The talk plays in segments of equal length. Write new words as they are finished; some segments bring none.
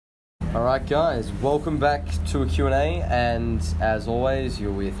Alright guys, welcome back to a Q&A, and as always you're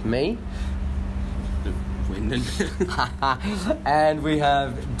with me. And we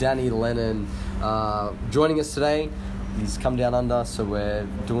have Danny Lennon joining us today. He's come down under, so we're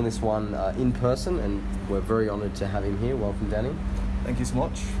doing this one in person, and we're very honoured to have him here. Welcome, Danny. Thank you so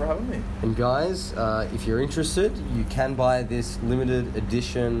much for having me. And guys, if you're interested, you can buy this limited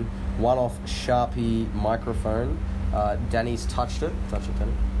edition one-off Sharpie microphone. Danny's touched it. Touch it,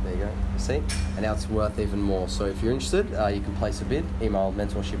 Danny. There you go. See? And now it's worth even more. So if you're interested, you can place a bid. Email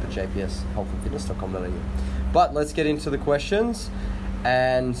mentorship@jpshealthandfitness.com.au. But let's get into the questions.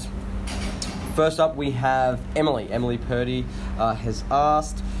 And first up, we have Emily. Emily Purdy has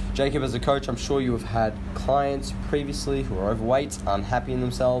asked, Jacob, as a coach, I'm sure you have had clients previously who are overweight, unhappy in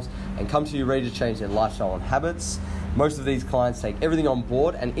themselves, and come to you ready to change their lifestyle and habits. Most of these clients take everything on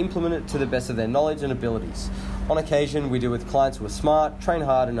board and implement it to the best of their knowledge and abilities. On occasion, we deal with clients who are smart, train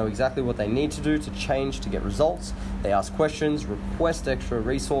hard, and know exactly what they need to do to change to get results. They ask questions, request extra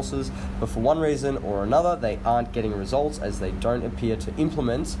resources, but for one reason or another, they aren't getting results as they don't appear to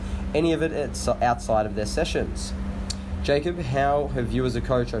implement any of it outside of their sessions. Jacob, how have you as a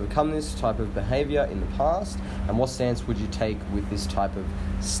coach overcome this type of behavior in the past, and what stance would you take with this type of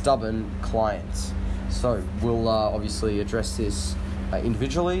stubborn clients? So we'll obviously address this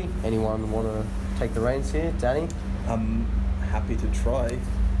individually. Anyone want to take the reins here? Danny? I'm happy to try.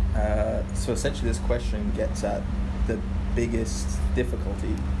 So essentially this question gets at the biggest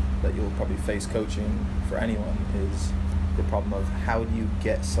difficulty that you'll probably face coaching for anyone is the problem of how do you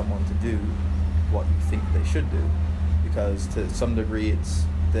get someone to do what you think they should do? Because to some degree it's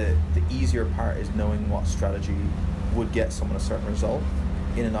the easier part is knowing what strategy would get someone a certain result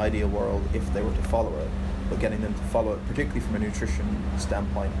in an ideal world if they were to follow it. But getting them to follow it, particularly from a nutrition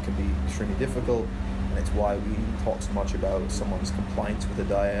standpoint, can be extremely difficult, and it's why we talk so much about someone's compliance with the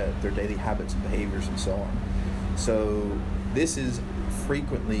diet, their daily habits and behaviors and so on. So this is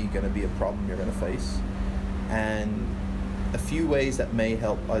frequently going to be a problem you're going to face, and a few ways that may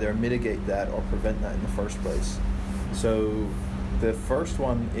help either mitigate that or prevent that in the first place. So the first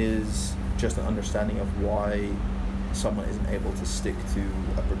one is just an understanding of why someone isn't able to stick to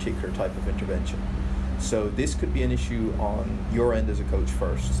a particular type of intervention. So this could be an issue on your end as a coach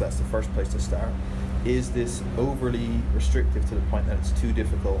first, so that's the first place to start. Is this overly restrictive to the point that it's too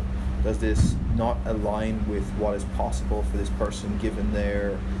difficult? Does this not align with what is possible for this person given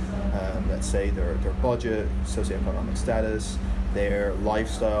their, let's say, their budget, socioeconomic status, their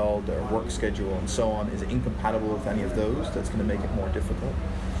lifestyle, their work schedule, and so on? Is it incompatible with any of those? That's going to make it more difficult.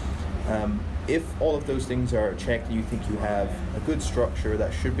 If all of those things are checked and you think you have a good structure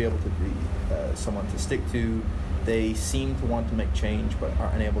that should be able to be someone to stick to, they seem to want to make change but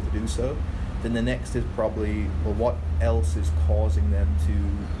are unable to do so, then the next is probably, well, what else is causing them to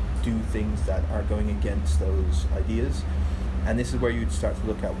do things that are going against those ideas? And this is where you'd start to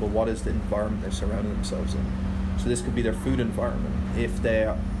look at, well, what is the environment they're surrounding themselves in? So this could be their food environment. If they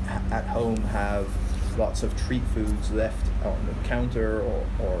at home have lots of treat foods left on the counter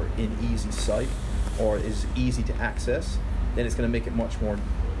or in easy sight or is easy to access, then it's going to make it much more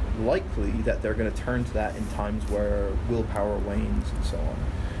likely that they're going to turn to that in times where willpower wanes and so on.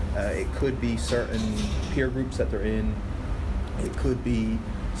 It could be certain peer groups that they're in. It could be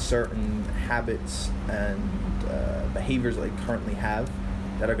certain habits and behaviors that they currently have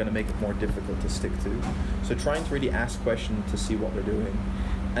that are going to make it more difficult to stick to. So trying to really ask questions to see what they're doing.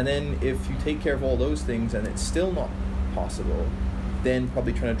 And then if you take care of all those things and it's still not possible, then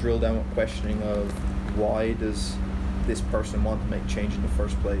probably trying to drill down with questioning of why does this person want to make change in the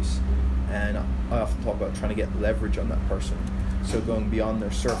first place? And I often talk about trying to get leverage on that person. So going beyond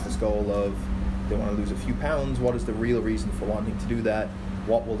their surface goal of they want to lose a few pounds, what is the real reason for wanting to do that?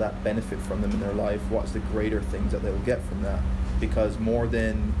 What will that benefit from them in their life? What's the greater things that they will get from that? Because more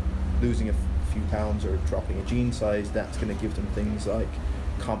than losing a few pounds or dropping a jean size, that's going to give them things like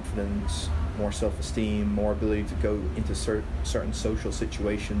confidence, more self-esteem, more ability to go into certain social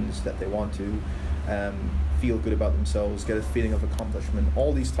situations that they want to, feel good about themselves, get a feeling of accomplishment,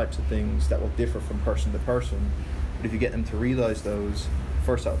 all these types of things that will differ from person to person. But if you get them to realize those,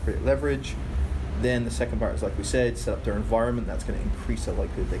 first that will create leverage. Then the second part is, like we said, set up their environment. That's going to increase the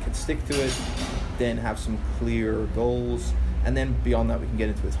likelihood they can stick to it. Then have some clear goals. And then beyond that, we can get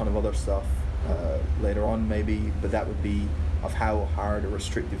into a ton of other stuff later on maybe, but that would be of how hard or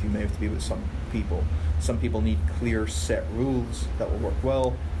restrictive you may have to be with some people. Some people need clear set rules that will work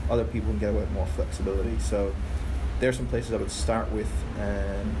well. Other people can get away with more flexibility. So there's some places I would start with,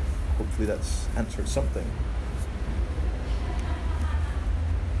 and hopefully that's answered something.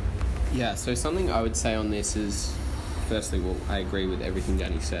 Yeah, so something I would say on this is, firstly, well, I agree with everything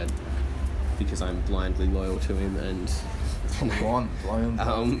Danny said. because I'm blindly loyal to him. And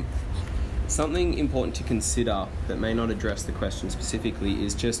Blind. Something important to consider that may not address the question specifically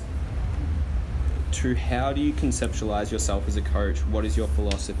is just to how do you conceptualize yourself as a coach? What is your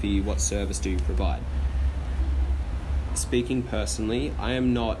philosophy? What service do you provide? Speaking personally, I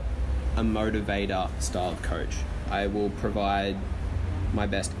am not a motivator style of coach. I will provide my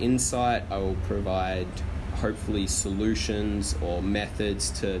best insight. I will provide hopefully solutions or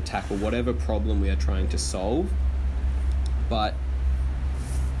methods to tackle whatever problem we are trying to solve. But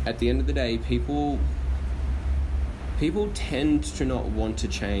at the end of the day, people tend to not want to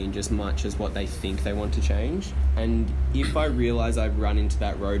change as much as what they think they want to change. And if I realize I've run into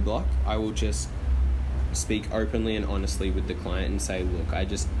that roadblock, I will just speak openly and honestly with the client and say, look, I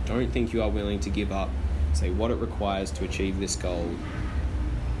just don't think you are willing to give up, say what it requires to achieve this goal.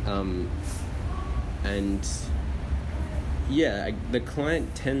 The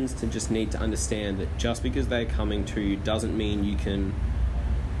client tends to just need to understand that just because they're coming to you doesn't mean you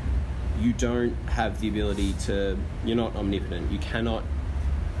don't have the ability to, you're not omnipotent. You cannot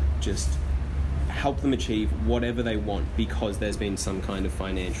just help them achieve whatever they want because there's been some kind of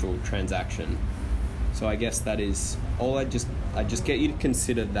financial transaction. So I guess that is all. I just get you to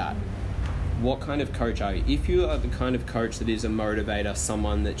consider that. What kind of coach are you? If you are the kind of coach that is a motivator,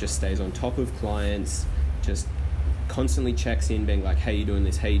 someone that just stays on top of clients, just constantly checks in, being like, hey, you doing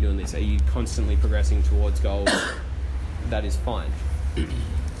this? Hey, you doing this? Are you constantly progressing towards goals? That is fine.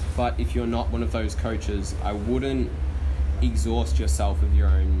 But if you're not one of those coaches, I wouldn't exhaust yourself of your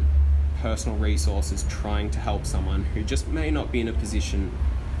own personal resources trying to help someone who just may not be in a position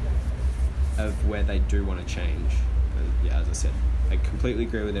of where they do want to change. As I said, I completely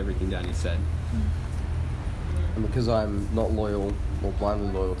agree with everything Danny said. And because I'm not loyal or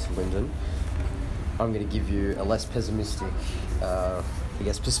blindly loyal to Lyndon, I'm going to give you a less pessimistic,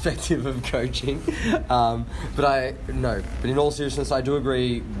 perspective of coaching. But in all seriousness, I do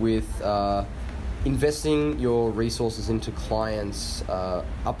agree with investing your resources into clients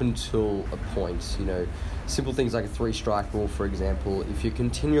up until a point. Simple things like a 3-strike rule, for example. If you're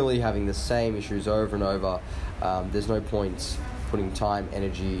continually having the same issues over and over, there's no point putting time,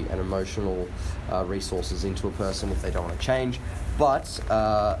 energy, and emotional resources into a person if they don't want to change. But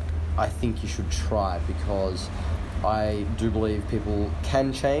I think you should try, because I do believe people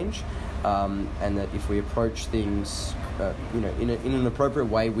can change, and that if we approach things in an appropriate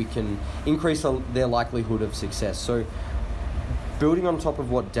way, we can increase their likelihood of success. So building on top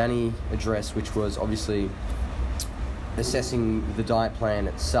of what Danny addressed, which was obviously assessing the diet plan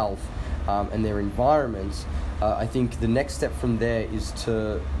itself and their environment, I think the next step from there is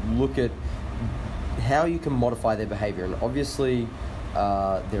to look at how you can modify their behavior. And obviously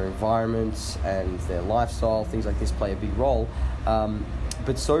their environment and their lifestyle, things like this play a big role,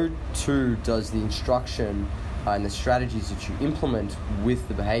 but so too does the instruction and the strategies that you implement with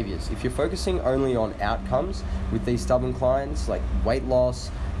the behaviors. If you're focusing only on outcomes with these stubborn clients, like weight loss,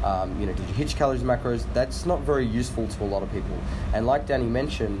 did you hit your calories and macros, that's not very useful to a lot of people. And like Danny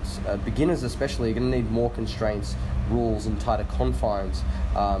mentioned, beginners especially are going to need more constraints, rules, and tighter confines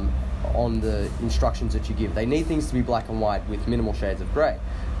on the instructions that you give. They need things to be black and white with minimal shades of grey.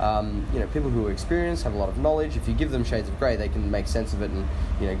 People who are experienced, have a lot of knowledge. If you give them shades of grey, they can make sense of it and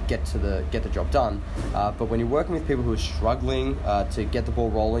get the job done. But when you're working with people who are struggling to get the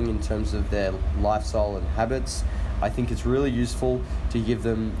ball rolling in terms of their lifestyle and habits, I think it's really useful to give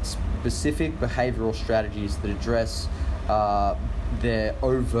them specific behavioural strategies that address their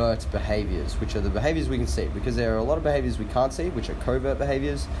overt behaviours, which are the behaviours we can see, because there are a lot of behaviours we can't see, which are covert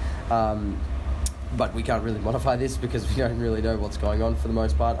behaviours, but we can't really modify this because we don't really know what's going on for the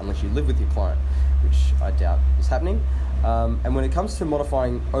most part, unless you live with your client, which I doubt is happening. And when it comes to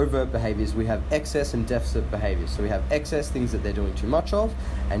modifying overt behaviours, we have excess and deficit behaviours. So we have excess, things that they're doing too much of,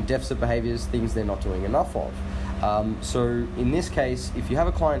 and deficit behaviours, things they're not doing enough of. So in this case, if you have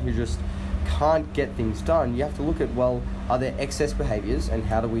a client who just can't get things done, you have to look at, well, are there excess behaviours and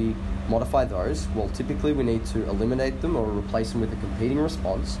how do we modify those? Well, typically we need to eliminate them or replace them with a competing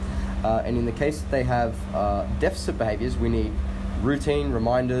response. And in the case that they have deficit behaviours, we need routine,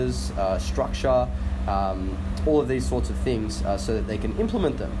 reminders, structure, all of these sorts of things so that they can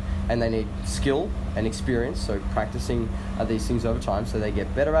implement them. And they need skill and experience, so practicing these things over time so they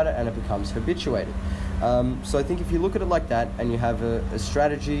get better at it and it becomes habituated. So I think if you look at it like that and you have a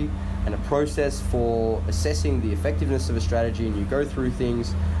strategy and a process for assessing the effectiveness of a strategy, and you go through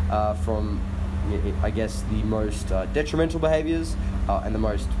things from, I guess, the most detrimental behaviours and the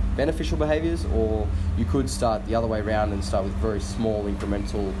most beneficial behaviors, or you could start the other way around and start with very small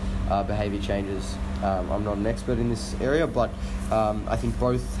incremental behavior changes. I'm not an expert in this area, but I think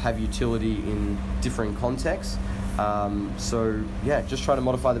both have utility in different contexts. So yeah, just try to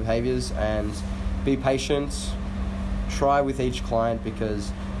modify the behaviors and be patient. Try with each client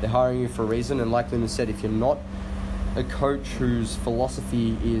because they're hiring you for a reason. And like Lyndon said, if you're not a coach whose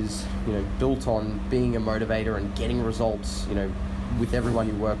philosophy is, built on being a motivator and getting results, with everyone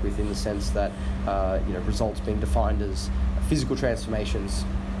you work with, in the sense that, results being defined as physical transformations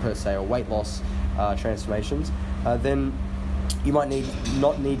per se, or weight loss transformations, then you might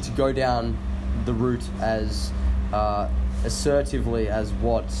not need to go down the route as assertively as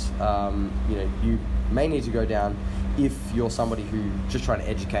what you may need to go down if you're somebody who just trying to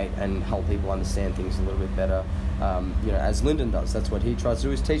educate and help people understand things a little bit better. As Lyndon does, that's what he tries to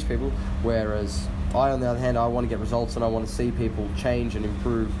do, is teach people. Whereas I, on the other hand, I want to get results and I want to see people change and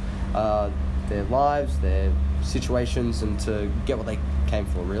improve their lives, their situations, and to get what they came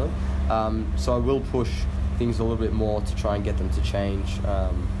for, really. So I will push things a little bit more to try and get them to change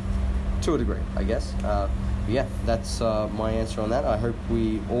to a degree, I guess. But yeah, that's my answer on that. I hope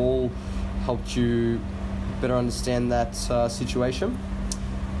we all helped you better understand that situation.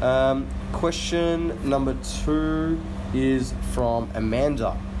 Question number 2 is from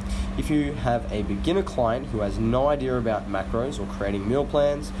Amanda. If you have a beginner client who has no idea about macros or creating meal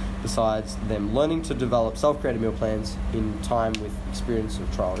plans, besides them learning to develop self-created meal plans in time with experience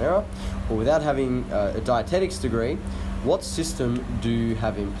of trial and error, or without having a dietetics degree, what system do you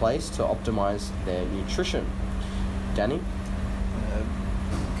have in place to optimize their nutrition? Danny?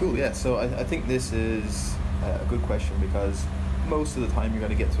 Cool, yeah. So I think this is a good question, because most of the time you're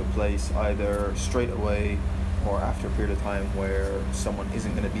going to get to a place either straight away or after a period of time where someone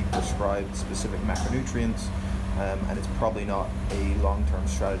isn't going to be prescribed specific macronutrients, and it's probably not a long-term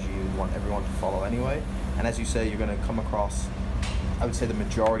strategy you want everyone to follow anyway. And as you say, you're going to come across, I would say the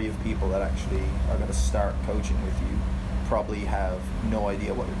majority of people that actually are going to start coaching with you probably have no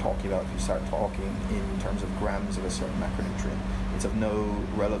idea what you're talking about if you start talking in terms of grams of a certain macronutrient. It's of no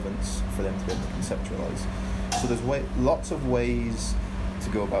relevance for them to be able to conceptualize. So there's lots of ways to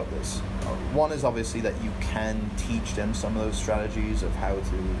go about this. One is obviously that you can teach them some of those strategies of how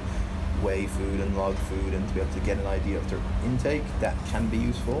to weigh food and log food and to be able to get an idea of their intake. That can be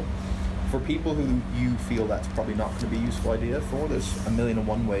useful. For people who you feel that's probably not going to be a useful idea for, there's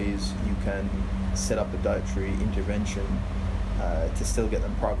 1,000,001 ways you can set up a dietary intervention to still get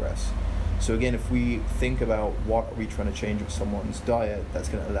them progress. So again, if we think about what are we trying to change with someone's diet that's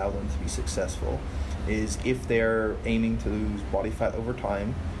going to allow them to be successful, is if they're aiming to lose body fat over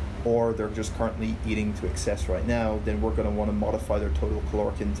time, or they're just currently eating to excess right now, then we're going to want to modify their total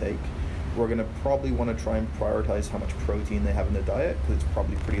caloric intake. We're going to probably want to try and prioritize how much protein they have in their diet, because it's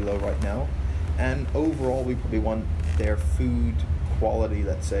probably pretty low right now. And overall, we probably want their food quality,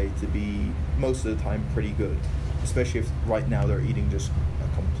 let's say, to be most of the time pretty good, especially if right now they're eating just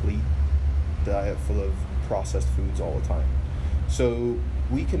a complete diet full of processed foods all the time. So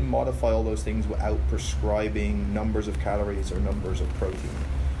we can modify all those things without prescribing numbers of calories or numbers of protein.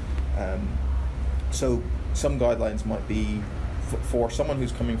 So some guidelines might be for someone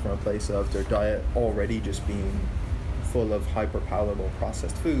who's coming from a place of their diet already just being full of hyper-palatable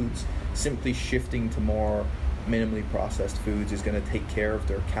processed foods, simply shifting to more minimally processed foods is going to take care of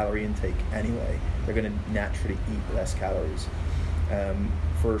their calorie intake anyway. They're going to naturally eat less calories.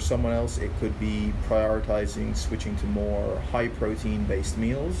 For someone else, it could be prioritizing switching to more high protein based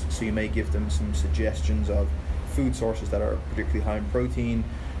meals. So you may give them some suggestions of food sources that are particularly high in protein.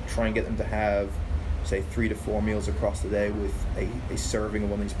 Try and get them to have, say, 3 to 4 meals across the day with a serving of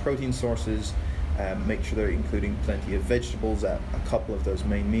one of these protein sources. Make sure they're including plenty of vegetables at a couple of those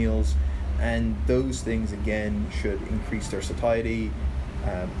main meals. And those things, again, should increase their satiety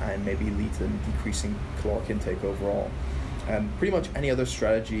and maybe lead to them decreasing caloric intake overall. Pretty much any other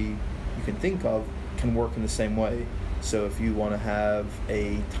strategy you can think of can work in the same way. So if you want to have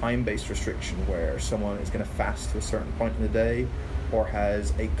a time-based restriction where someone is going to fast to a certain point in the day, or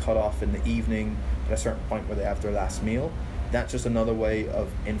has a cutoff in the evening at a certain point where they have their last meal, that's just another way of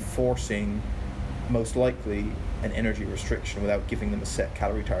enforcing, most likely, an energy restriction without giving them a set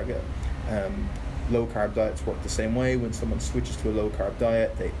calorie target. Low carb diets work the same way. When someone switches to a low carb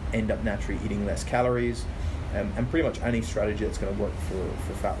diet, they end up naturally eating less calories, and pretty much any strategy that's going to work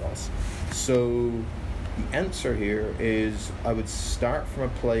for fat loss. So the answer here is I would start from a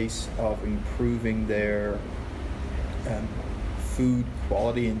place of improving their food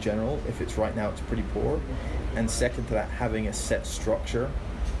quality in general. If it's right now it's pretty poor, and second to that, having a set structure.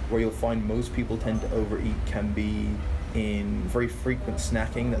 Where you'll find most people tend to overeat can be in very frequent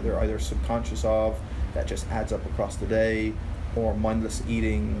snacking that they're either subconscious of, that just adds up across the day, or mindless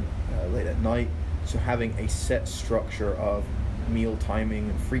eating late at night. So having a set structure of meal timing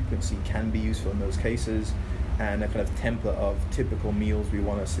and frequency can be useful in those cases, and a kind of template of typical meals we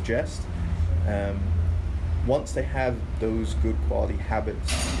want to suggest. Once they have those good quality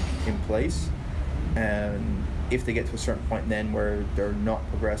habits in place, and if they get to a certain point then where they're not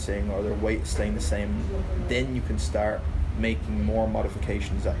progressing or their weight is staying the same, then you can start making more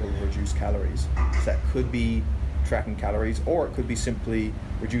modifications that will reduce calories. So that could be tracking calories, or it could be simply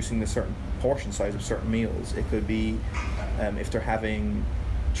reducing the certain portion size of certain meals. It could be if they're having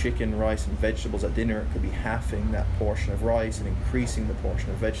chicken, rice and vegetables at dinner, it could be halving that portion of rice and increasing the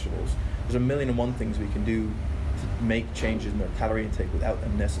portion of vegetables. There's a million and one things we can do to make changes in their calorie intake without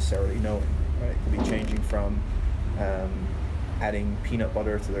them necessarily knowing, right? It could be changing from adding peanut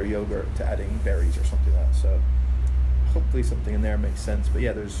butter to their yogurt to adding berries or something like that. So hopefully something in there makes sense. But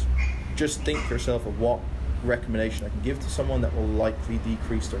yeah, just think to yourself of what recommendation I can give to someone that will likely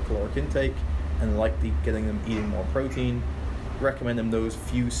decrease their caloric intake and likely getting them eating more protein. Recommend them those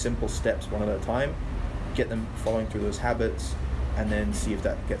few simple steps one at a time, get them following through those habits, and then see if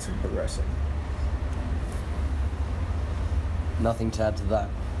that gets them progressing. Nothing to add to that.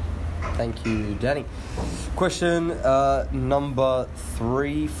 Thank you, Danny. Question number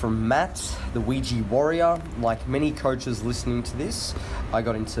 3 from Matt, the Ouija Warrior. Like many coaches listening to this, I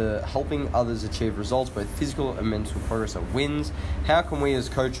got into helping others achieve results, both physical and mental progress or wins. How can we as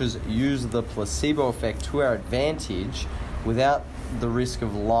coaches use the placebo effect to our advantage without the risk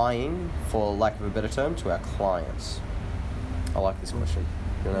of lying, for lack of a better term, to our clients? I like this question.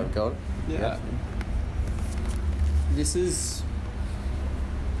 You want to have a go at it? Yeah. This is,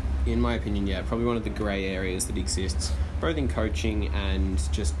 in my opinion, probably one of the grey areas that exists, both in coaching and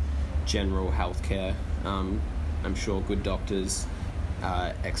just general healthcare. I'm sure good doctors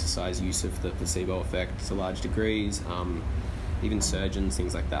exercise use of the placebo effect to large degrees, even surgeons,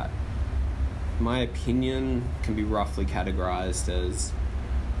 things like that. My opinion can be roughly categorized as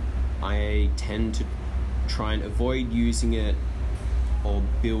I tend to try and avoid using it or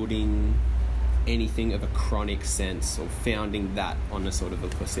building anything of a chronic sense or founding that on a sort of a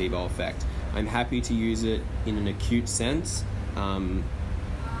placebo effect. I'm happy to use it in an acute sense.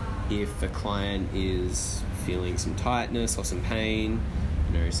 If a client is feeling some tightness or some pain,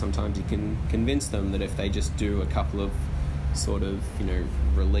 sometimes you can convince them that if they just do a couple of sort of,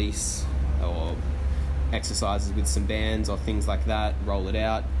 release or exercises with some bands or things like that, roll it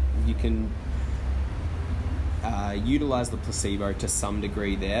out, you can utilize the placebo to some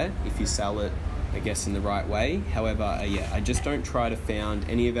degree there if you sell it, I guess, in the right way. However, I just don't try to found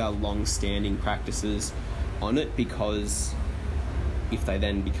any of our long-standing practices on it, because if they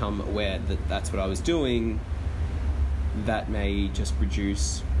then become aware that that's what I was doing, that may just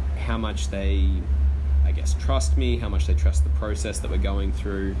reduce how much they, I guess, trust me, how much they trust the process that we're going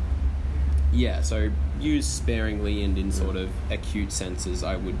through. Yeah, so use sparingly and in sort of acute senses,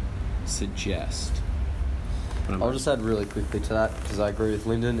 I would suggest. I'll just add really quickly to that, because I agree with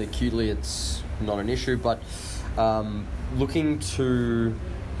Lyndon. Acutely, it's not an issue, but looking to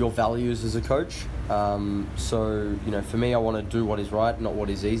your values as a coach. So, for me, I want to do what is right, not what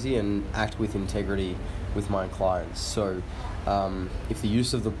is easy, and act with integrity with my clients. So if the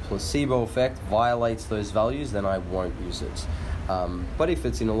use of the placebo effect violates those values, then I won't use it. But if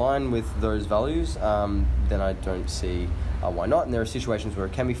it's in line with those values, then I don't see why not. And there are situations where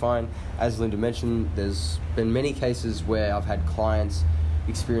it can be fine. As Linda mentioned, there's been many cases where I've had clients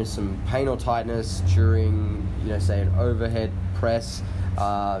experience some pain or tightness during, say, an overhead press.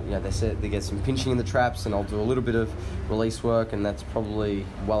 They say they get some pinching in the traps, and I'll do a little bit of release work, and that's probably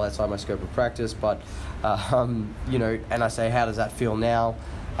well outside my scope of practice. But and I say, how does that feel now?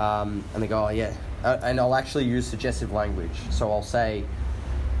 And they go, oh yeah. And I'll actually use suggestive language. So I'll say,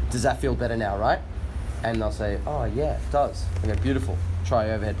 does that feel better now, right? And they'll say, oh yeah, it does. I go, beautiful. Try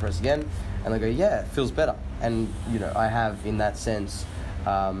overhead press again. And they go, yeah, it feels better. And I have, in that sense,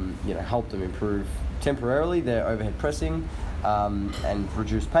 helped them improve temporarily their overhead pressing and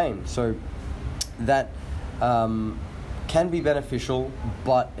reduce pain. So that can be beneficial,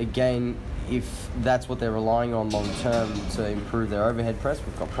 but again, if that's what they're relying on long term to improve their overhead press,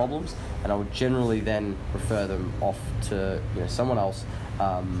 we've got problems, and I would generally then refer them off to someone else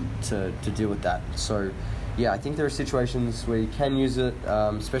to deal with that. So yeah, I think there are situations where you can use it,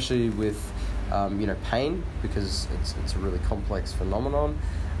 especially with pain, because it's a really complex phenomenon,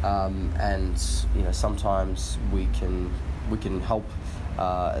 and sometimes we can help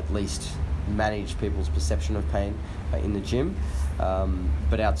at least manage people's perception of pain in the gym,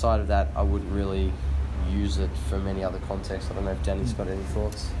 but outside of that, I wouldn't really use it for many other contexts. I don't know if Danny's got any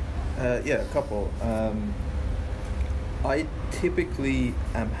thoughts. Yeah, a couple. I typically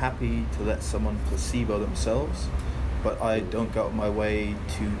am happy to let someone placebo themselves, but I don't go out of my way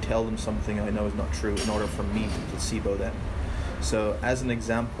to tell them something I know is not true in order for me to placebo them. So as an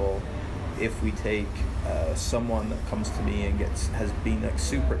example, if we take someone that comes to me and has been like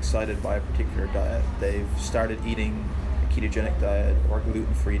super excited by a particular diet, they've started eating a ketogenic diet or a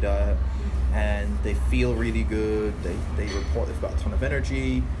gluten-free diet, and they feel really good, they report they've got a ton of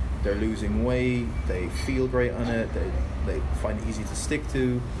energy, they're losing weight, they feel great on it, they find it easy to stick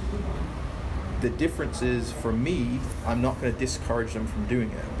to. The difference is, for me, I'm not going to discourage them from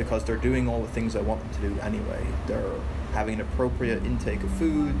doing it because they're doing all the things I want them to do anyway. They're having an appropriate intake of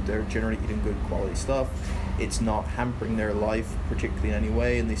food, they're generally eating good quality stuff, it's not hampering their life particularly in any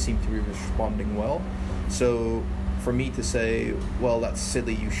way, and they seem to be responding well. So for me to say, well, that's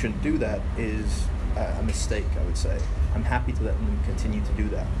silly, you shouldn't do that, is a mistake, I would say. I'm happy to let them continue to do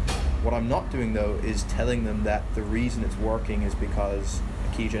that. What I'm not doing, though, is telling them that the reason it's working is because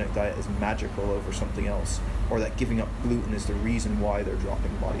a ketogenic diet is magical over something else, or that giving up gluten is the reason why they're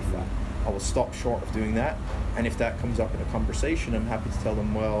dropping body fat. I will stop short of doing that, and if that comes up in a conversation, I'm happy to tell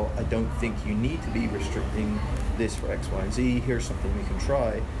them, well, I don't think you need to be restricting this for X, Y, and Z, here's something we can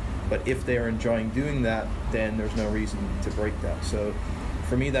try. But if they are enjoying doing that, then there's no reason to break that. So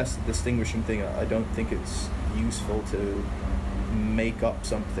for me, that's the distinguishing thing. I don't think it's useful to make up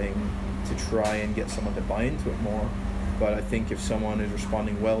something to try and get someone to buy into it more. But I think if someone is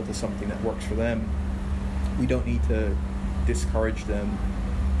responding well to something that works for them, we don't need to discourage them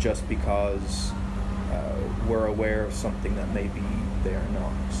just because we're aware of something that maybe they are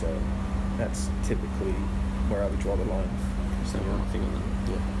not. So that's typically where I would draw the line. So one thing on that.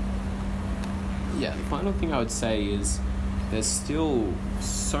 Yeah, the final thing I would say is there's still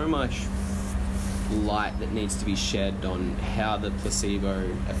so much light that needs to be shed on how the placebo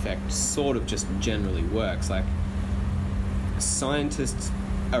effect sort of just generally works. Like, scientists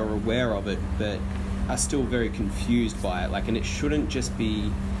are aware of it, but are still very confused by it. Like, and it shouldn't just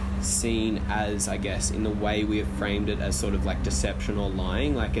be seen as, I guess, in the way we have framed it, as sort of like deception or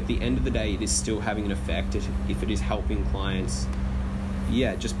lying. Like, at the end of the day, it is still having an effect if it is helping clients.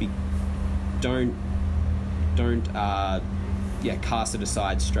 Yeah, just don't cast it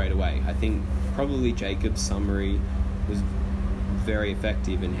aside straight away. I think probably Jacob's summary was very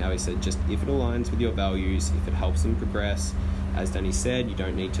effective in how he said, just if it aligns with your values, if it helps them progress, as Danny said, you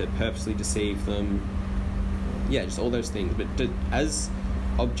don't need to purposely deceive them. Yeah, just all those things. But as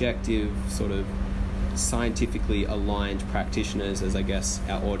objective, sort of scientifically aligned practitioners, as I guess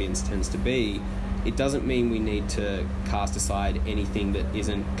our audience tends to be, it doesn't mean we need to cast aside anything that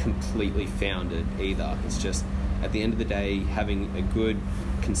isn't completely founded either. It's just, at the end of the day, having a good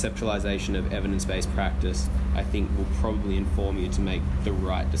conceptualization of evidence-based practice, I think, will probably inform you to make the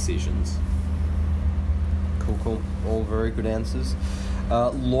right decisions. Cool. All very good answers.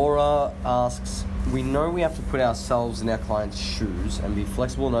 Laura asks, we know we have to put ourselves in our clients' shoes and be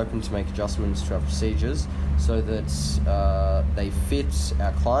flexible and open to make adjustments to our procedures so that they fit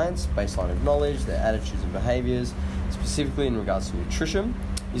our clients' baseline of knowledge, their attitudes and behaviors, specifically in regards to nutrition.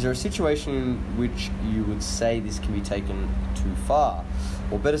 Is there a situation in which you would say this can be taken too far?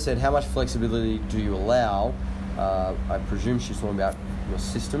 Or better said, how much flexibility do you allow? I presume she's talking about your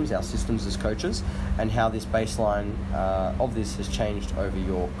systems, our systems as coaches, and how this baseline of this has changed over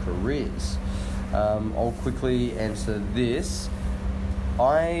your careers. I'll quickly answer this.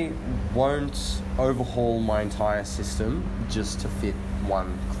 I won't overhaul my entire system just to fit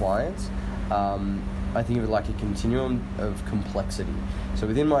one client. I think of it like a continuum of complexity. So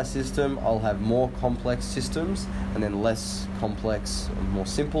within my system, I'll have more complex systems and then less complex, more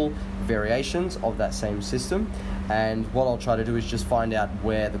simple variations of that same system. And what I'll try to do is just find out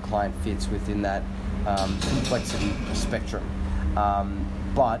where the client fits within that complexity spectrum.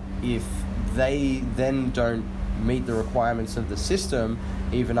 But if they then don't meet the requirements of the system,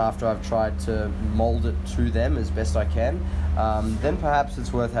 even after I've tried to mold it to them as best I can, then perhaps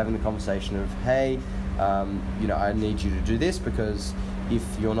it's worth having the conversation of, hey, I need you to do this, because if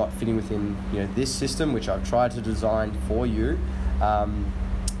you're not fitting within this system, which I've tried to design for you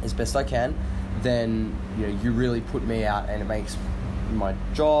as best I can, then you really put me out, and it makes my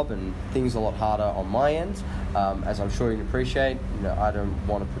job and things a lot harder on my end. As I'm sure you can appreciate, I don't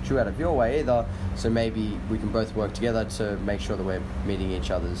want to put you out of your way either, so maybe we can both work together to make sure that we're meeting each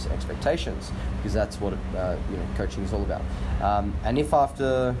other's expectations, because that's what coaching is all about. And if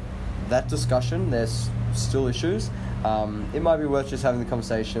after that discussion there's still issues, it might be worth just having the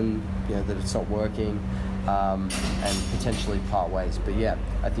conversation that it's not working, and potentially part ways. But yeah,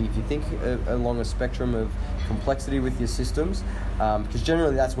 I think if you think along a spectrum of complexity with your systems, because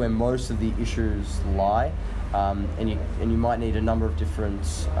generally that's where most of the issues lie, and you might need a number of different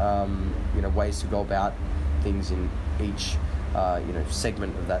ways to go about things in each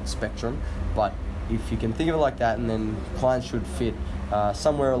segment of that spectrum. But if you can think of it like that, and then clients should fit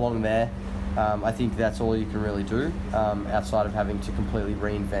somewhere along there, I think that's all you can really do, outside of having to completely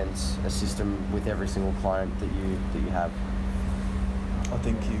reinvent a system with every single client that you have. I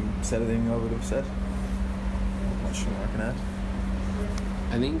think you said everything I would have said. Not much more I can add.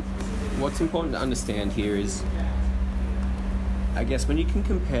 I think what's important to understand here is, I guess, when you can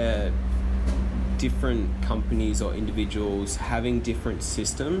compare different companies or individuals having different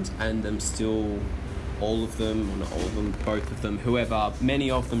systems and them still, all of them, or not all of them, both of them, whoever, many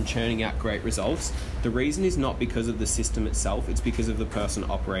of them churning out great results, the reason is not because of the system itself, it's because of the person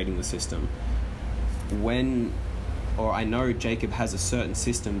operating the system. I know Jacob has a certain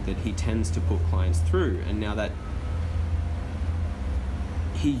system that he tends to put clients through, and now that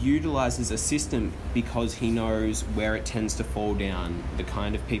he utilizes a system because he knows where it tends to fall down, the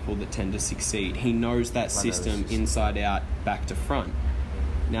kind of people that tend to succeed. He knows that system inside out, back to front.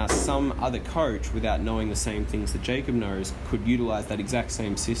 Now, some other coach, without knowing the same things that Jacob knows, could utilize that exact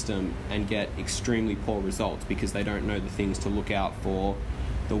same system and get extremely poor results because they don't know the things to look out for,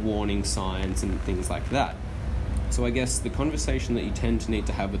 the warning signs and things like that. So I guess the conversation that you tend to need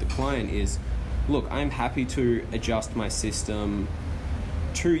to have with a client is, look, I'm happy to adjust my system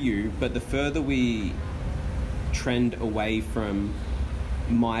to you, but the further we trend away from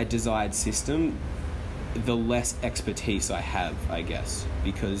my desired system, the less expertise I have, I guess,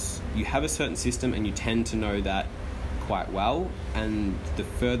 because you have a certain system and you tend to know that quite well, and the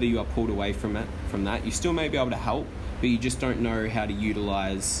further you are pulled away from that, you still may be able to help, but you just don't know how to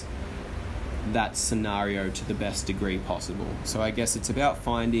utilize that scenario to the best degree possible. So I guess it's about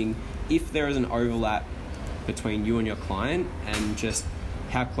finding if there is an overlap between you and your client, and just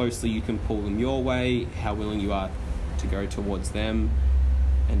how closely you can pull them your way, how willing you are to go towards them.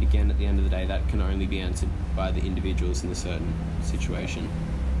 And again, at the end of the day, that can only be answered by the individuals in a certain situation.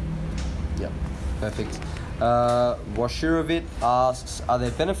 Yep, perfect. Washirovit asks, are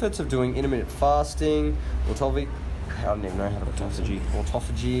there benefits of doing intermittent fasting? I don't even know how to Autophagy.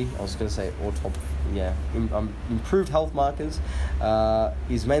 Autophagy. I was going to say improved health markers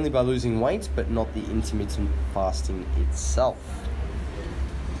is mainly by losing weight, but not the intermittent fasting itself.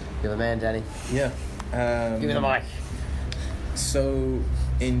 You're the man, Danny. Yeah. Give me the mic. So,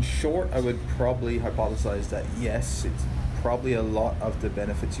 in short, I would probably hypothesize that yes, it's probably a lot of the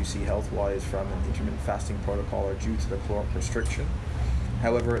benefits you see health-wise from an intermittent fasting protocol are due to the caloric restriction.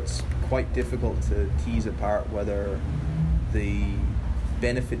 However, it's quite difficult to tease apart whether the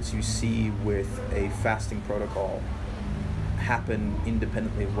benefits you see with a fasting protocol happen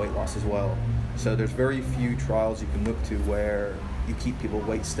independently of weight loss as well. So there's very few trials you can look to where you keep people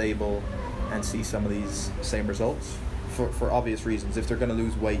weight stable and see some of these same results. For obvious reasons. If they're going to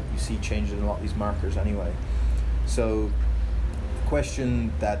lose weight, you see changes in a lot of these markers anyway. So the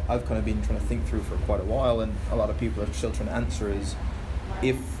question that I've kind of been trying to think through for quite a while, and a lot of people are still trying to answer, is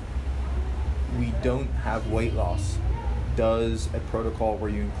if we don't have weight loss, does a protocol where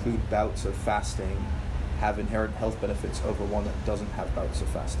you include bouts of fasting have inherent health benefits over one that doesn't have bouts of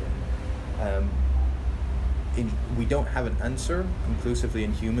fasting? We don't have an answer conclusively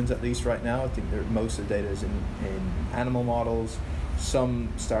in humans, at least right now. I think most of the data is in animal models. Some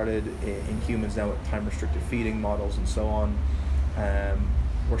started in humans now with time-restricted feeding models and so on.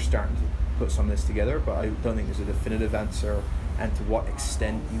 We're starting to put some of this together, but I don't think there's a definitive answer, and to what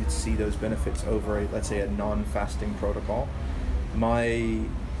extent you would see those benefits over, let's say, a non-fasting protocol. My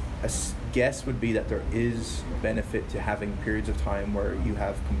guess would be that there is benefit to having periods of time where you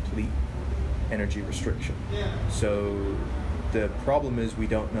have complete energy restriction. So the problem is we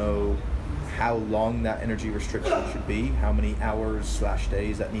don't know how long that energy restriction should be, how many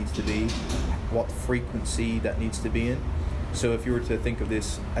hours/days that needs to be, what frequency that needs to be in. So if you were to think of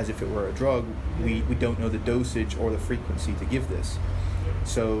this as if it were a drug, we don't know the dosage or the frequency to give this.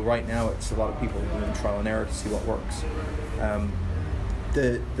 So right now it's a lot of people doing trial and error to see what works.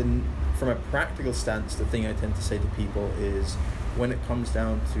 From a practical stance, the thing I tend to say to people is, when it comes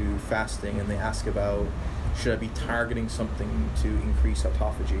down to fasting and they ask about, should I be targeting something to increase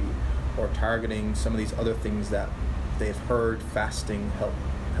autophagy, or targeting some of these other things that they've heard fasting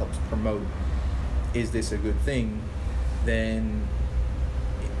helps promote, is this a good thing? Then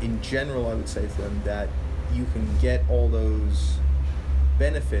in general I would say to them that you can get all those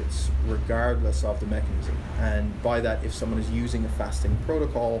benefits regardless of the mechanism. And by that, if someone is using a fasting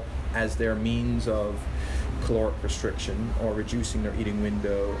protocol as their means of caloric restriction or reducing their eating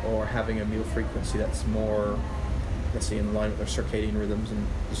window or having a meal frequency that's more, let's say, in line with their circadian rhythms, and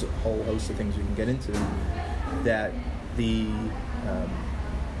there's a whole host of things we can get into, that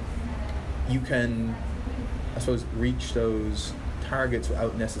you can, I suppose, reach those targets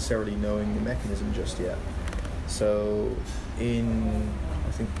without necessarily knowing the mechanism just yet. So in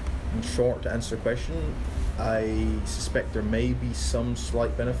short, to answer the question, I suspect there may be some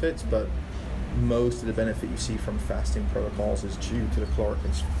slight benefits, but most of the benefit you see from fasting protocols is due to the caloric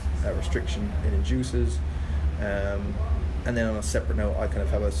restriction it induces. And then on a separate note, I kind of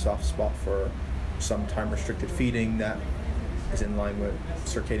have a soft spot for some time-restricted feeding that is in line with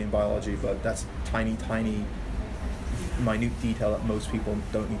circadian biology, but that's tiny, minute detail that most people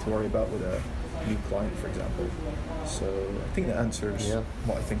don't need to worry about with a new client, for example. So I think that answers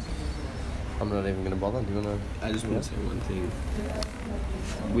what I think. I'm not even going to bother. Do you want to? I just want to say one thing.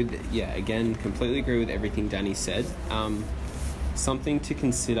 Again, completely agree with everything Danny said. Something to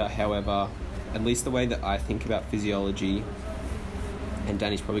consider, however, at least the way that I think about physiology, and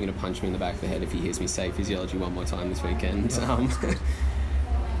Danny's probably going to punch me in the back of the head if he hears me say physiology one more time this weekend.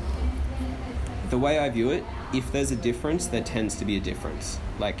 The way I view it, if there's a difference, there tends to be a difference.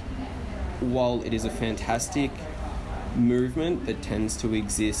 Like, while it is a fantastic movement that tends to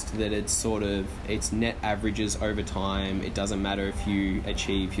exist, that it's net averages over time, it doesn't matter if you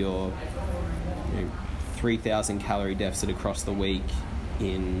achieve your 3,000 calorie deficit across the week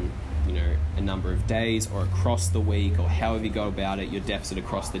in a number of days, or across the week, or however you go about it, your deficit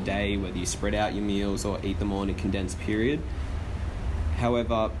across the day, whether you spread out your meals or eat them all in a condensed period.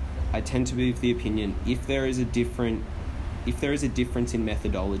 However, I tend to be of the opinion, if there is a difference in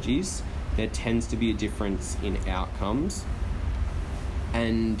methodologies, there tends to be a difference in outcomes.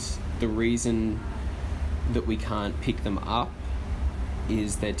 And the reason that we can't pick them up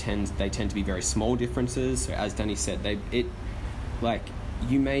is they tend to be very small differences. So as Danny said,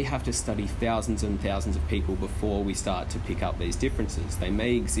 you may have to study thousands and thousands of people before we start to pick up these differences. They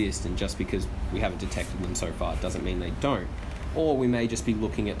may exist, and just because we haven't detected them so far doesn't mean they don't. Or we may just be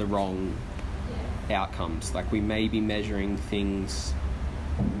looking at the wrong outcomes. Like, we may be measuring things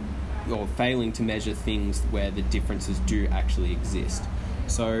or failing to measure things where the differences do actually exist.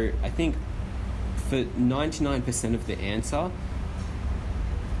 So I think for 99% of the answer,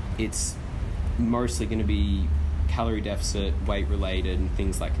 it's mostly going to be calorie deficit, weight related, and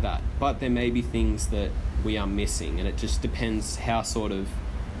things like that. But there may be things that we are missing, and it just depends how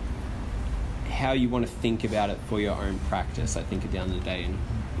you want to think about it for your own practice, I think, at the end of the day. And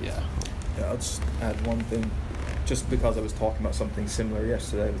I'll just add one thing, just because I was talking about something similar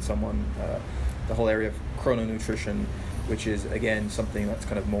yesterday with someone, the whole area of chrononutrition, which is, again, something that's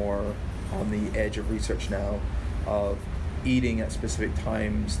kind of more on the edge of research now, of eating at specific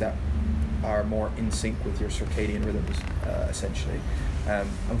times that are more in sync with your circadian rhythms, essentially. And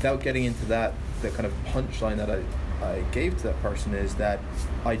without getting into that, the kind of punchline that I gave to that person is that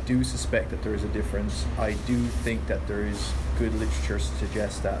I do suspect that there is a difference. I do think that there is good literature to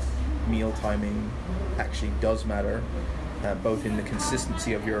suggest that meal timing actually does matter, both in the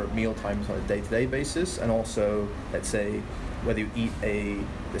consistency of your meal times on a day-to-day basis, and also, let's say, whether you eat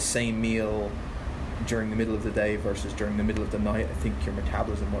the same meal during the middle of the day versus during the middle of the night. I think your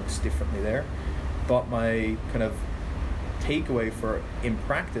metabolism works differently there. But my kind of takeaway in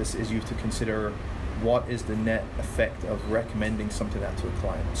practice is you have to consider what is the net effect of recommending something like that to a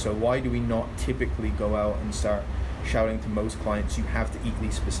client. So why do we not typically go out and start shouting to most clients, you have to eat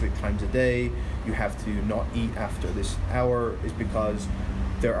these specific times a day, you have to not eat after this hour, is because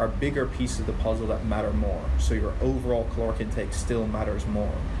there are bigger pieces of the puzzle that matter more. So your overall caloric intake still matters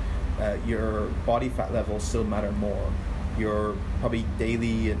more. Your body fat levels still matter more. Your probably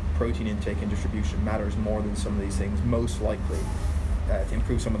daily protein intake and distribution matters more than some of these things, most likely, to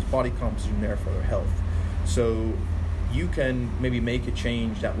improve someone's body composition and therefore their health. So you can maybe make a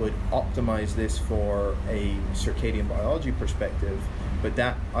change that would optimize this for a circadian biology perspective, but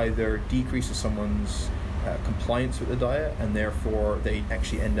that either decreases someone's compliance with the diet, and therefore they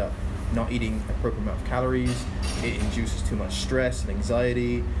actually end up not eating an appropriate amount of calories. It induces too much stress and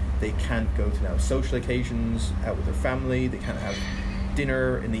anxiety. They can't go to now social occasions out with their family. They can't have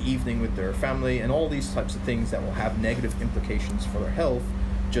dinner in the evening with their family, and all these types of things that will have negative implications for their health,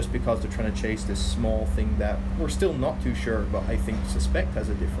 just because they're trying to chase this small thing that we're still not too sure, but I think suspect has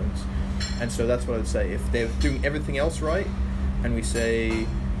a difference. And so that's what I would say. If they're doing everything else right, and we say,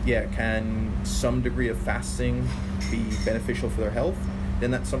 can some degree of fasting be beneficial for their health, then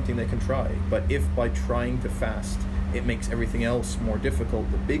that's something they can try. But if by trying to fast it makes everything else more difficult,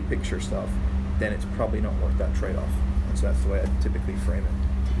 the big picture stuff, then it's probably not worth that trade-off. And so that's the way I typically frame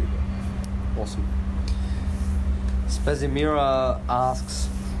it to people. Awesome. Spazimira asks,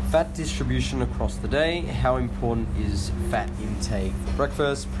 fat distribution across the day. How important is fat intake?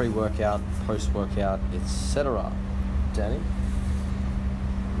 Breakfast, pre-workout, post-workout, etc. Danny?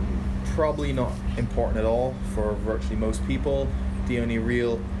 Probably not important at all for virtually most people. The only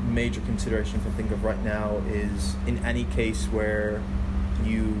real major consideration you can think of right now is in any case where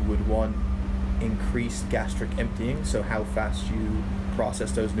you would want increased gastric emptying, so how fast you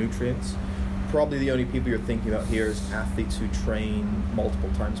process those nutrients. Probably the only people you're thinking about here is athletes who train multiple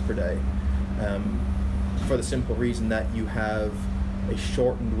times per day, for the simple reason that you have a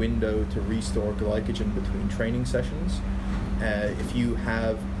shortened window to restore glycogen between training sessions. If you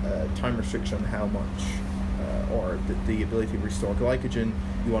have a time restriction on how much or the ability to restore glycogen,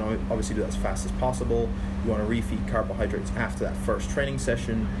 you want to obviously do that as fast as possible. You want to refeed carbohydrates after that first training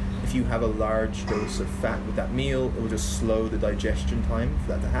session. If you have a large dose of fat with that meal, it will just slow the digestion time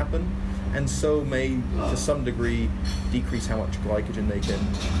for that to happen, and so may, to some degree, decrease how much glycogen they can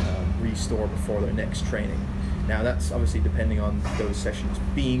restore before their next training. Now, that's obviously depending on those sessions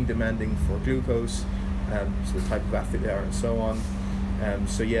being demanding for glucose, so the type of athlete they are and so on.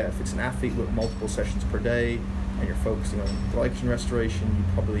 So yeah, if it's an athlete with multiple sessions per day and you're focusing on glycogen restoration, you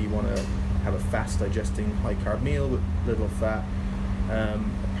probably want to have a fast digesting high carb meal with little fat.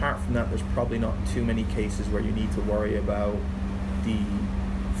 Apart from that, there's probably not too many cases where you need to worry about the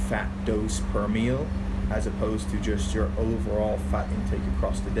fat dose per meal, as opposed to just your overall fat intake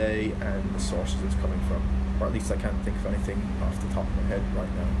across the day and the sources it's coming from. Or at least I can't think of anything off the top of my head right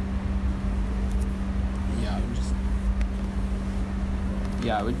now.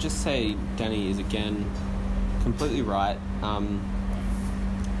 I would just say Danny is again completely right.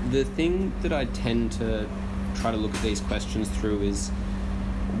 The thing that I tend to try to look at these questions through is,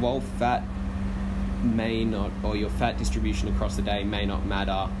 while fat may not, or your fat distribution across the day may not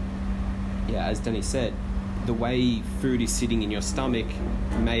matter, as Danny said, the way food is sitting in your stomach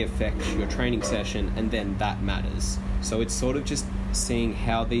may affect your training session, and then that matters. So it's sort of just seeing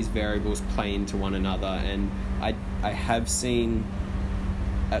how these variables play into one another, and I have seen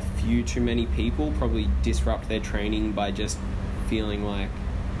a few too many people probably disrupt their training by just feeling like,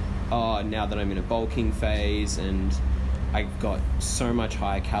 oh, now that I'm in a bulking phase and I've got so much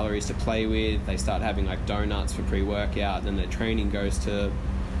higher calories to play with, they start having like donuts for pre-workout, then their training goes to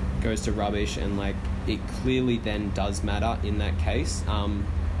rubbish, and like it clearly then does matter in that case.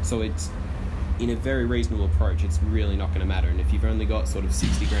 So it's, in a very reasonable approach, it's really not going to matter. And if you've only got sort of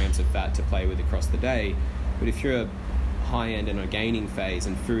 60 grams of fat to play with across the day, but if you're a high end and a gaining phase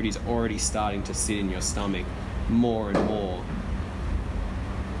and food is already starting to sit in your stomach more and more,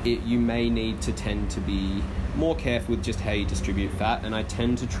 you may need to tend to be more careful with just how you distribute fat. And I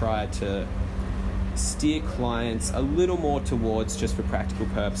tend to try to steer clients a little more towards, just for practical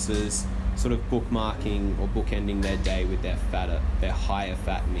purposes, sort of bookmarking or bookending their day with their higher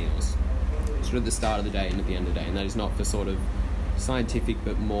fat meals, sort of at the start of the day and at the end of the day. And that is not for sort of scientific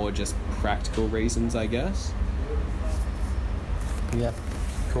but more just practical reasons, I guess. Yeah,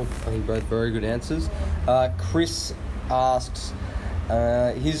 cool. I think both very good answers. Chris asks,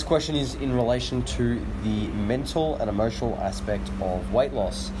 his question is in relation to the mental and emotional aspect of weight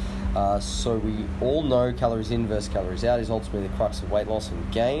loss. So we all know calories in versus calories out is ultimately the crux of weight loss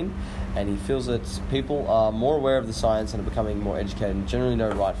and gain, and he feels that people are more aware of the science and are becoming more educated and generally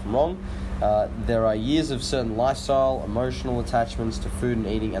know right from wrong. There are years of certain lifestyle, emotional attachments to food and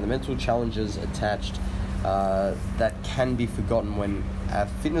eating, and the mental challenges attached that can be forgotten when a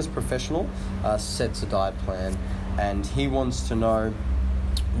fitness professional sets a diet plan. And he wants to know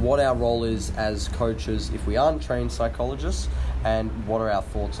what our role is as coaches if we aren't trained psychologists, and what are our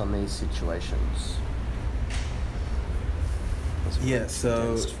thoughts on these situations. Yeah,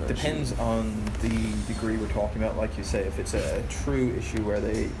 so depends on the degree we're talking about. Like you say, if it's a true issue where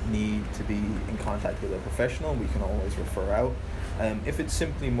they need to be in contact with a professional, we can always refer out. If it's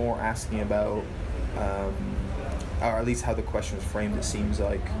simply more asking about, or at least how the question is framed, it seems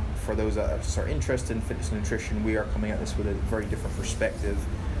like for those that are interested in fitness and nutrition, we are coming at this with a very different perspective,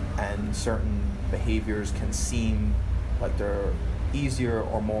 and certain behaviors can seem like they're easier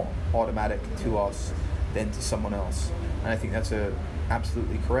or more automatic to us than to someone else. And I think that's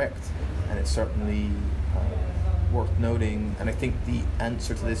absolutely correct, and it's certainly worth noting. And I think the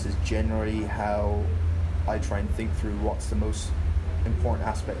answer to this is generally how I try and think through what's the most important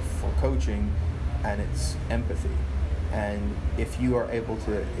aspect for coaching, and it's empathy. And if you are able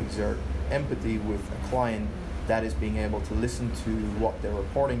to exert empathy with a client, that is being able to listen to what they're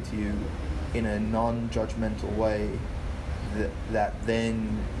reporting to you in a non-judgmental way, that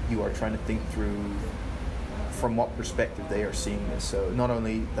then you are trying to think through from what perspective they are seeing this. So not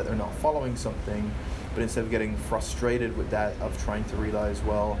only that they're not following something, but instead of getting frustrated with that, of trying to realize,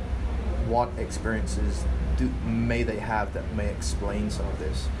 well, what experiences may they have that may explain some of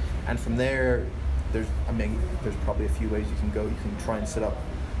this. And from there, there's probably a few ways you can go. You can try and set up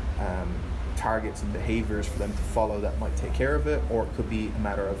targets and behaviors for them to follow that might take care of it, or it could be a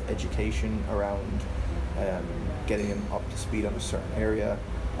matter of education around getting them up to speed on a certain area.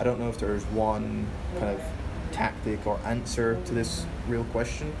 I don't know if there's one kind of tactic or answer to this real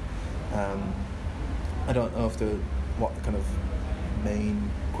question. I don't know if what the kind of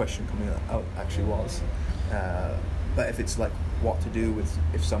main question coming out actually was, but if it's like what to do with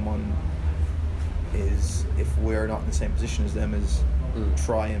if we're not in the same position as them, is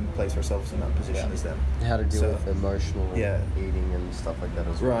try and place ourselves in that position as them. How to deal with emotional eating and stuff like that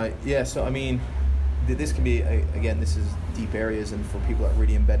as well. Right, yeah, so I mean, this can be, again, this is deep areas, and for people that are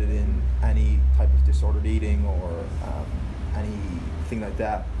really embedded in any type of disordered eating or anything like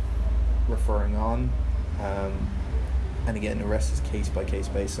that, referring on. And again, the rest is case by case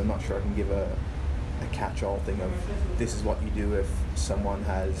based, so I'm not sure I can give a catch-all thing of this is what you do if someone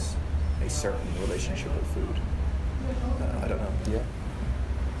has a certain relationship with food. I don't know.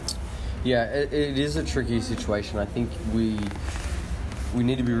 Yeah, it is a tricky situation. I think we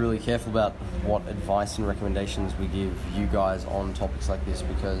need to be really careful about what advice and recommendations we give you guys on topics like this,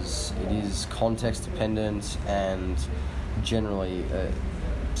 because it is context dependent, and generally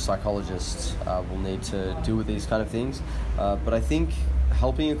psychologists will need to deal with these kind of things. But I think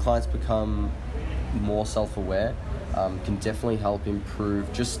helping your clients become more self-aware can definitely help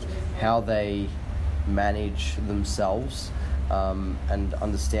improve just how they manage themselves, and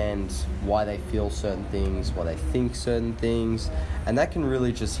understand why they feel certain things, why they think certain things, and that can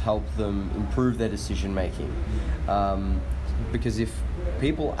really just help them improve their decision making. Because if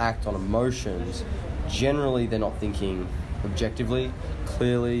people act on emotions, generally they're not thinking objectively,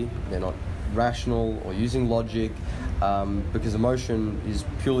 clearly, they're not rational or using logic, because emotion is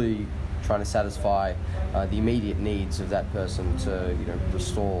purely trying to satisfy the immediate needs of that person to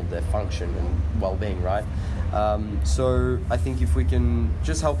restore their function and well-being, right? So I think if we can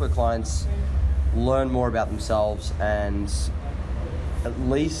just help our clients learn more about themselves and at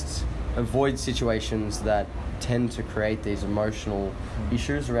least avoid situations that tend to create these emotional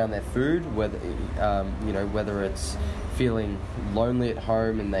issues around their food, whether it's feeling lonely at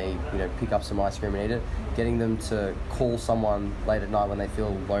home and they pick up some ice cream and eat it, getting them to call someone late at night when they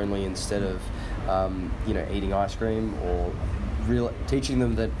feel lonely instead of eating ice cream, or teaching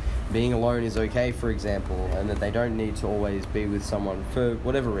them that being alone is okay, for example, and that they don't need to always be with someone for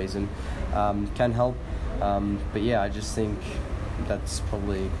whatever reason, can help. But yeah, I just think that's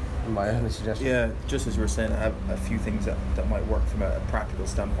probably my only suggestion. Yeah, just as you were saying, I have a few things that might work from a practical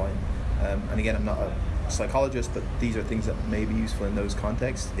standpoint. And again, I'm not a psychologist, but these are things that may be useful in those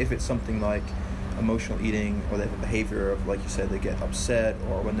contexts. If it's something like emotional eating, or they have a behavior of, like you said, they get upset,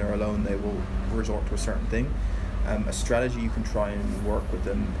 or when they're alone they will resort to a certain thing, a strategy you can try and work with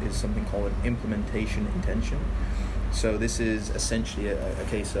them is something called an implementation intention. So this is essentially a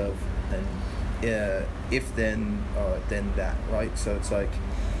case of an if then that, right? So it's like,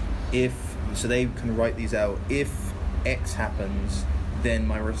 so they can write these out. If X happens, then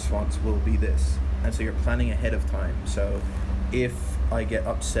my response will be this. And so you're planning ahead of time. So if I get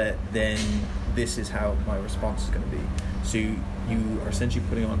upset, then this is how my response is going to be. So you are essentially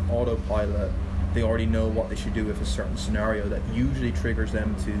putting on autopilot. They already know what they should do if a certain scenario that usually triggers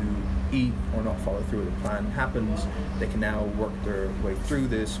them to eat or not follow through with the plan happens. They can now work their way through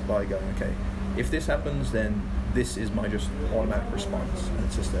this by going, okay, if this happens, then this is my just automatic response, and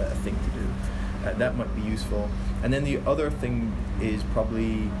it's just a thing to do. That might be useful. And then the other thing is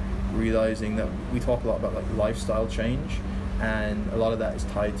probably realizing that we talk a lot about like lifestyle change, and a lot of that is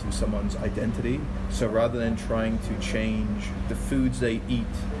tied to someone's identity. So rather than trying to change the foods they eat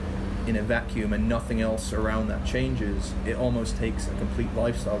in a vacuum and nothing else around that changes, it almost takes a complete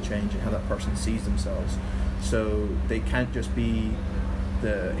lifestyle change in how that person sees themselves. So they can't just be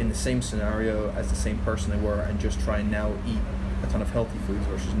in the same scenario as the same person they were and just try and now eat a ton of healthy foods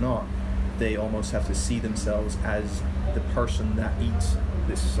versus not. They almost have to see themselves as the person that eats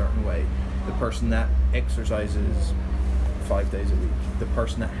this certain way, the person that exercises 5 days a week, the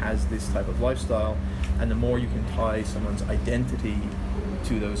person that has this type of lifestyle. And the more you can tie someone's identity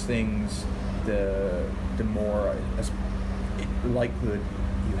to those things, the more likelihood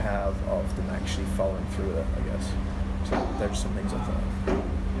you have of them actually following through with it, I guess. So there's some things I thought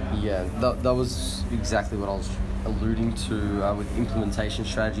of. Yeah, that was exactly what I was alluding to with implementation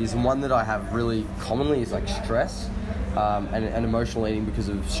strategies. And one that I have really commonly is like stress and emotional eating because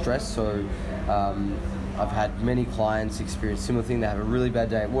of stress. So I've had many clients experience similar thing. They have a really bad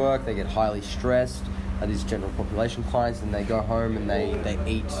day at work, they get highly stressed, these general population clients, and they go home and they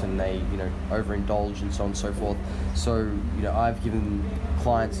eat and they overindulge and so on and so forth. So I've given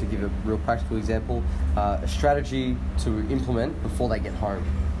clients, to give a real practical example, a strategy to implement before they get home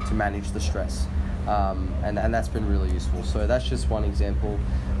to manage the stress, and that's been really useful. So that's just one example.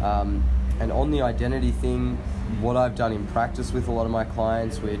 And on the identity thing, what I've done in practice with a lot of my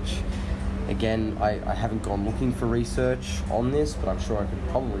clients, which again, I haven't gone looking for research on this, but I'm sure I could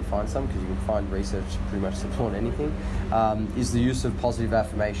probably find some, because you can find research to pretty much support anything, is the use of positive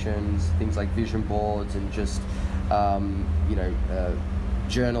affirmations, things like vision boards, and just,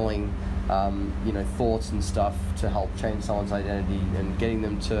 journaling, thoughts and stuff to help change someone's identity and getting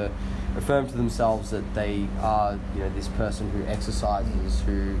them to affirm to themselves that they are, this person who exercises,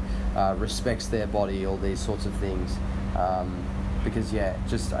 who respects their body, all these sorts of things. Because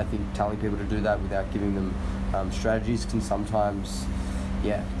I think telling people to do that without giving them strategies can sometimes,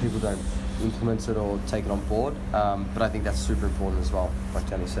 people don't implement it or take it on board. But I think that's super important as well, like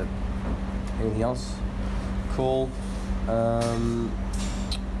Danny said. Anything else? Cool.